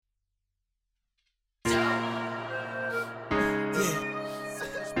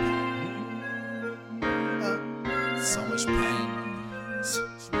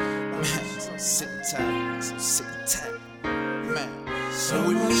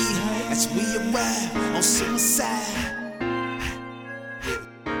as we arrive on suicide.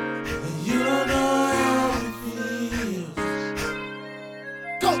 You don't know how it feels.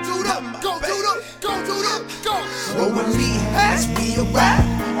 Go do them, go do them, go do them, go. Roll with me as we arrive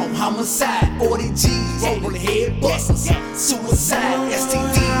on homicide. 40 G's, rolling head busters, suicide,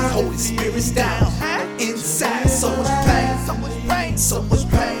 STDs, holding spirits down. Inside, so much pain, so much pain, so much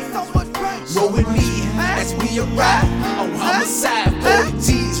pain, so much pain. Roll with me as we arrive on homicide. 40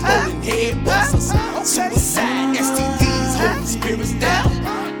 G's, rolling head busters, suicide, STDs, holding spirits down.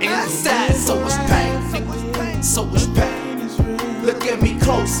 Inside, so much pain, so much pain. Look at me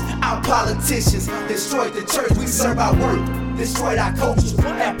close, our politicians destroyed the church, we serve our work, destroyed our culture.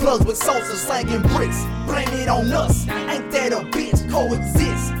 Had plugs with salsa, slanging bricks, blame it on us. Ain't that a bitch?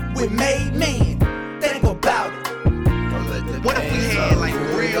 Coexist with made men, think about it. What if we had like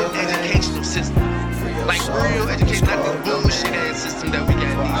real educational system? Like real education, not this bullshit ass system that we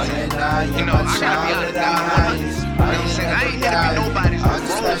got these days. You know, I gotta be honest, I'm 100. You know what I'm saying? I ain't here to be nobody's role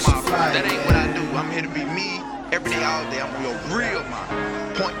model. That ain't what I do. I'm here to be me. Every day, all day, I'm real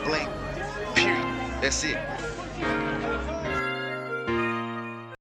man. Point blank, period. That's it.